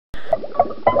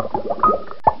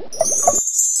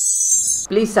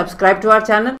Please subscribe to our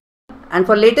channel, and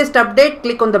for latest update,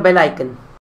 click on the bell icon.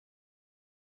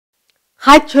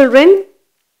 Hi children,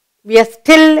 we are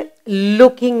still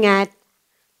looking at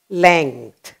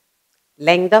length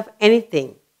of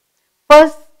anything.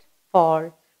 First of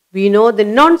all, we know the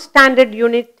non-standard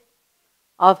unit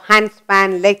of hand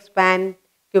span, leg span,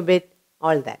 cubit,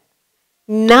 all that.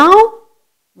 Now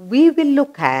we will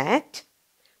look at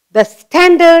the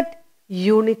standard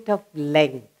unit of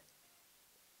length.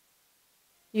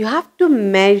 You have to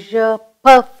measure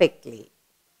perfectly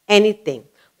anything.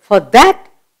 For that,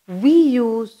 we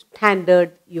use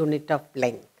standard unit of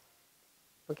length.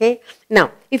 Okay.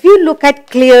 Now, if you look at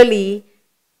clearly,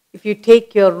 if you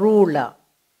take your ruler,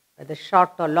 the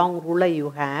short or long ruler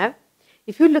you have,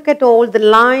 if you look at all the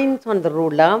lines on the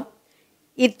ruler,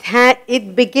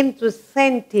 it begins with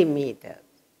centimeters.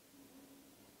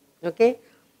 Okay.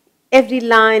 Every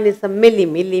line is a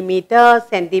millimeter,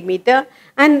 centimeter,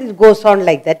 and it goes on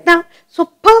like that. Now, so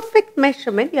perfect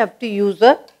measurement, you have to use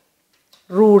a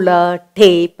ruler,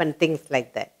 tape, and things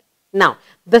like that. Now,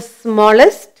 the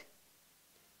smallest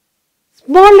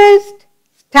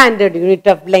standard unit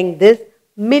of length is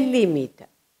millimeter.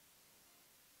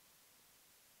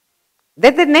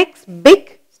 Then the next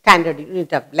big standard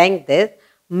unit of length is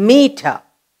meter.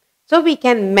 So we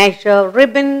can measure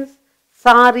ribbons,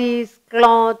 saris,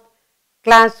 cloth,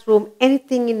 classroom,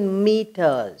 anything in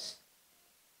meters.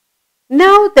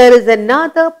 Now there is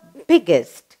another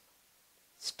biggest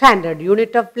standard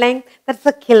unit of length, that's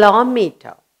a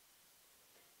kilometer.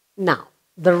 Now,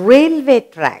 the railway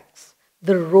tracks,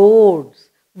 the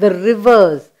roads, the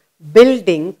rivers,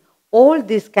 buildings, all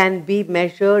this can be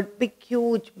measured, big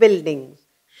huge buildings,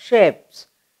 ships.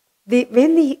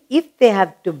 If they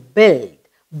have to build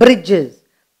bridges,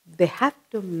 they have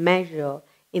to measure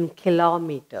in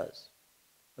kilometers.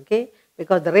 Okay?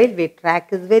 Because the railway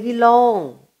track is very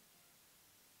long.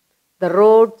 The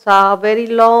roads are very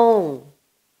long.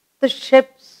 The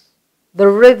ships, the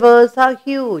rivers are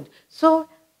huge. So,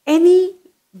 any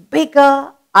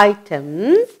bigger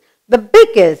items, the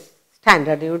biggest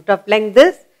standard unit of length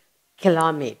is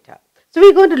kilometer. So,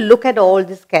 we are going to look at all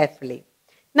this carefully.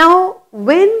 Now,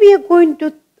 when we are going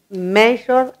to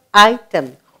measure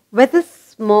items, whether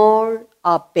small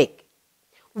or big,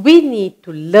 we need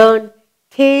to learn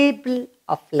table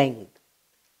of length.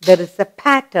 There is a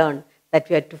pattern that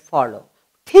we have to follow.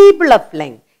 Table of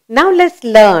length. Now let's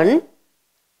learn.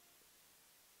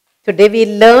 Today we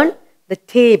learn the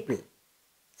table,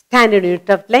 standard unit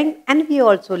of length, and we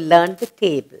also learn the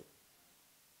table.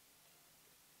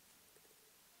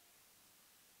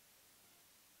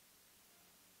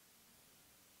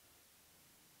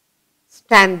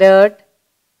 Standard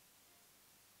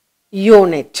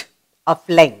unit of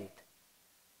length.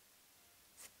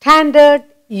 Standard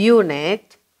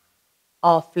unit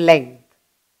of length.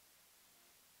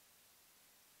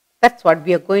 That's what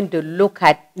we are going to look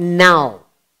at now.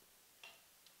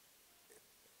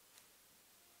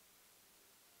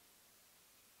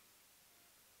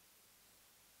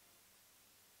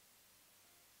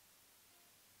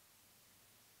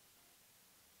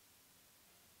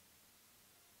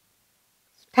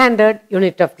 Standard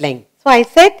unit of length. So I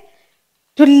said,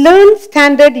 to learn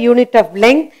standard unit of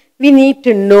length, we need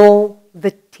to know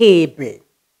the table.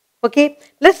 Okay,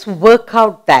 let's work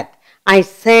out that. I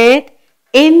said,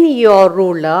 in your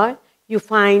ruler, you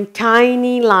find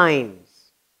tiny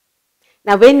lines.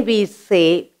 Now, when we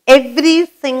say every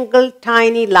single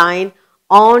tiny line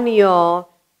on your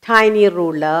tiny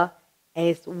ruler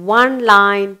is one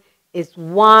line is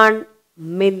 1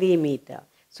 millimeter.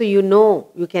 So, you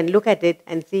know, you can look at it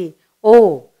and see,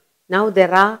 oh, now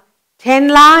there are 10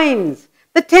 lines.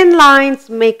 The 10 lines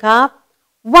make up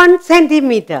 1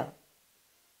 centimeter.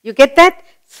 You get that?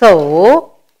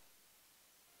 So,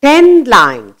 10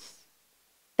 lines.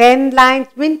 10 lines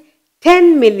means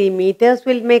 10 millimeters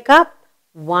will make up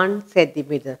 1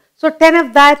 centimeter. So, 10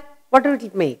 of that, what will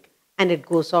it make? And it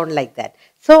goes on like that.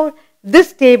 So,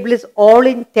 this table is all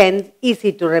in tens,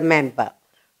 easy to remember.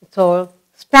 So,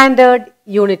 standard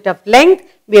unit of length,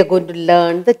 we are going to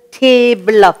learn the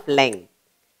table of length.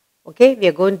 Okay, we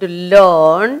are going to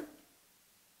learn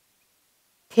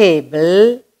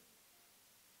table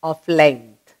of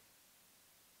length.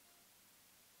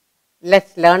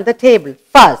 Let's learn the table.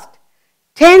 First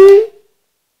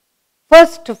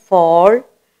of all,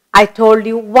 I told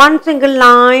you one single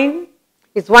line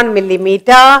is 1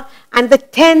 millimeter and the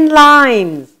 10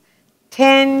 lines,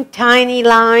 10 tiny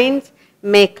lines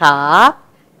make up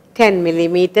 10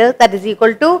 millimeters, that is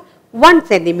equal to 1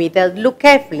 centimeter. Look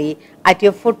carefully at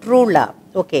your foot ruler.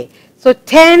 Okay, so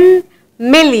 10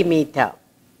 millimeter.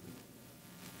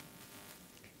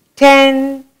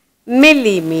 10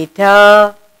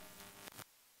 millimeter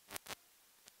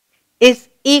is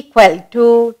equal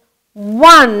to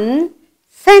 1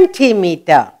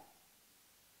 centimeter.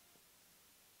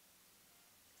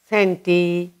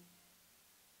 Centimeter.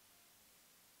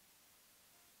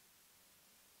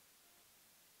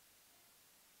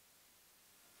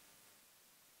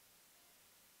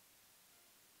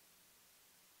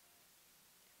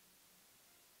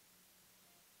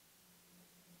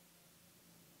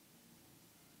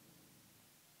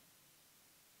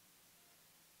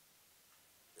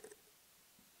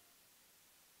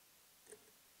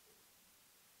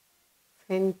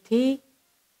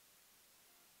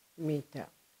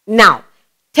 Now,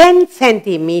 10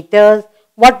 centimeters,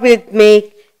 what will it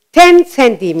make? 10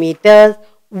 centimeters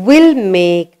will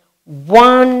make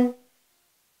 1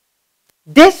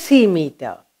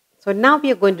 decimeter. So now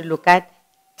we are going to look at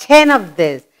 10 of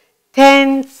this.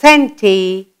 10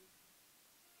 centimeters.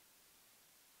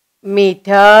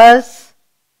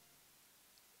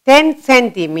 10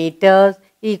 centimeters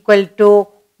equal to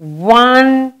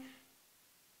 1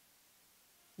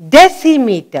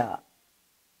 decimeter.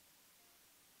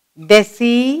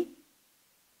 Decimeter.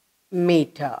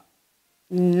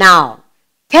 Now,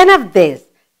 10 of this.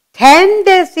 10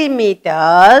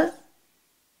 decimeters.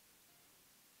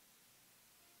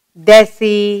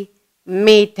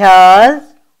 Decimeters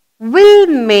will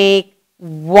make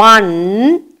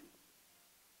 1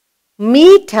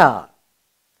 meter.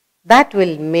 That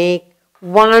will make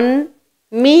 1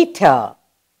 meter.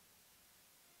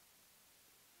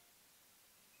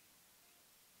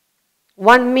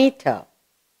 1 meter.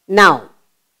 Now,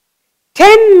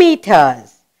 10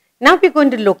 meters. Now we are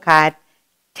going to look at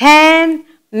 10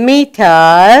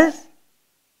 meters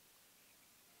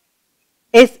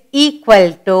is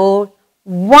equal to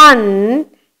 1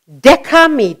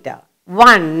 decameter.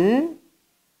 1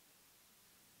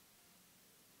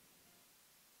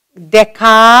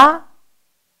 decameter.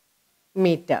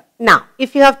 Now,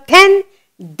 if you have 10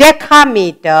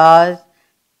 decameters,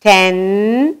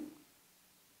 10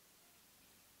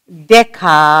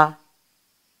 decameters,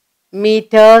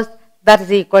 that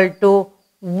is equal to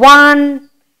 1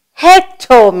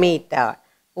 hectometer.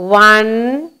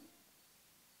 1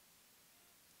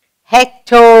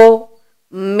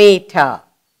 hectometer.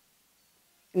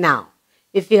 Now,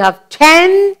 if you have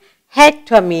 10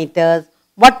 hectometers,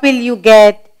 what will you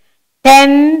get?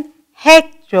 10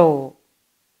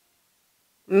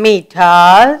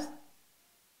 hectometers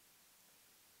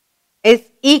is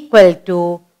equal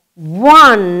to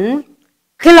 1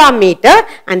 kilometer,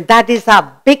 and that is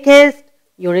our biggest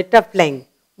unit of length.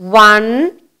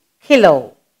 1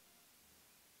 kilo.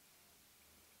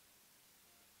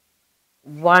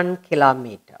 1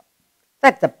 kilometer.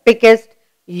 That's the biggest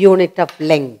unit of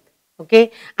length.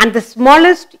 Okay, and the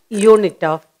smallest unit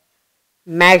of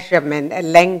measurement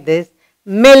length is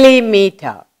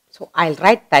millimeter. So I'll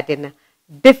write that in a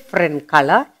different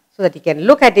color so that you can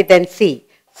look at it and see.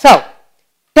 So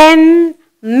 10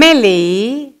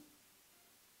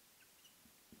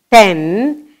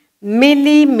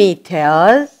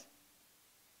 millimeters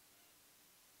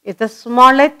is the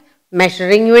smallest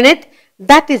measuring unit.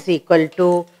 That is equal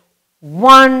to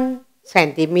 1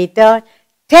 centimeter.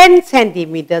 10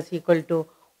 centimeters equal to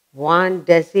 1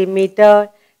 decimeter.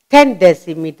 10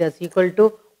 decimeters equal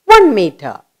to 1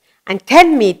 meter. And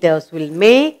 10 meters will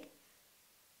make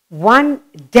 1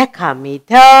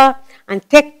 decameter. And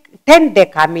 10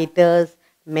 decameters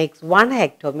makes 1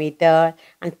 hectometer.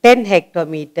 And 10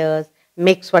 hectometers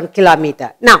makes 1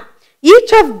 kilometer. Now,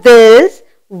 each of this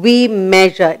we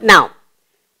measure. Now,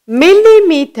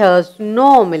 millimeters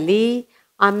normally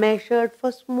are measured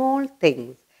for small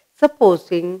things.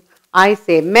 Supposing I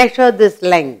say measure this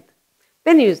length.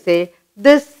 Then you say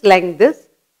this length is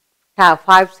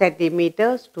 5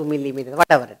 centimeters, 2 millimeters,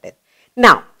 whatever it is.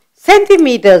 Now,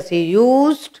 centimeters are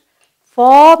used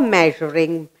for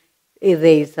measuring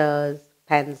erasers,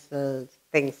 pencils,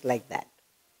 things like that.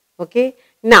 Okay.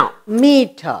 Now,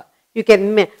 meter. You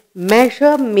can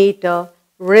measure meter,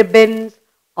 ribbons,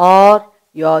 or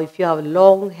if you have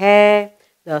long hair,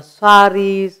 the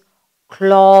saris,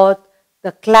 cloth,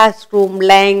 the classroom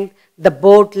length, the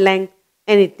board length,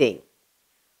 anything.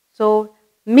 So,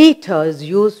 meter is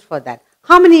used for that.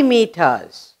 How many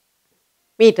meters?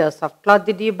 Meters of cloth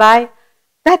did you buy?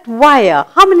 That wire,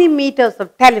 how many meters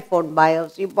of telephone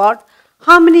wires you bought?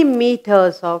 How many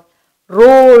meters of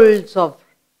rolls of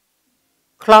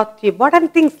cloth you bought,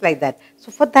 and things like that.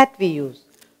 So, for that we use.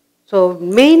 So,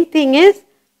 main thing is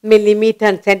millimeter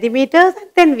and centimeters, and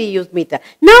then we use meter.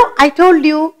 Now, I told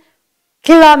you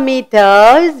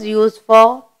kilometer is used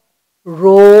for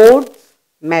roads,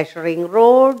 measuring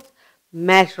roads.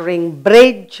 measuring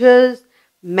bridges,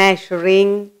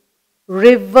 measuring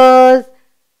rivers,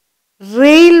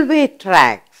 railway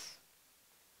tracks.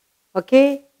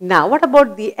 Okay, now what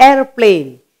about the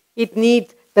airplane? It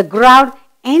needs the ground,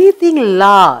 anything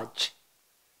large.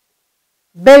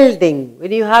 Building,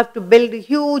 when you have to build a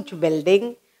huge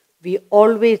building, we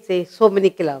always say so many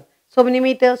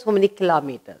meters, so many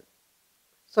kilometers.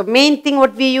 So main thing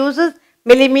what we use is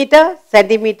millimeter,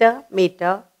 centimeter,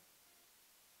 meter,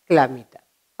 kilometer.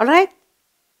 Alright?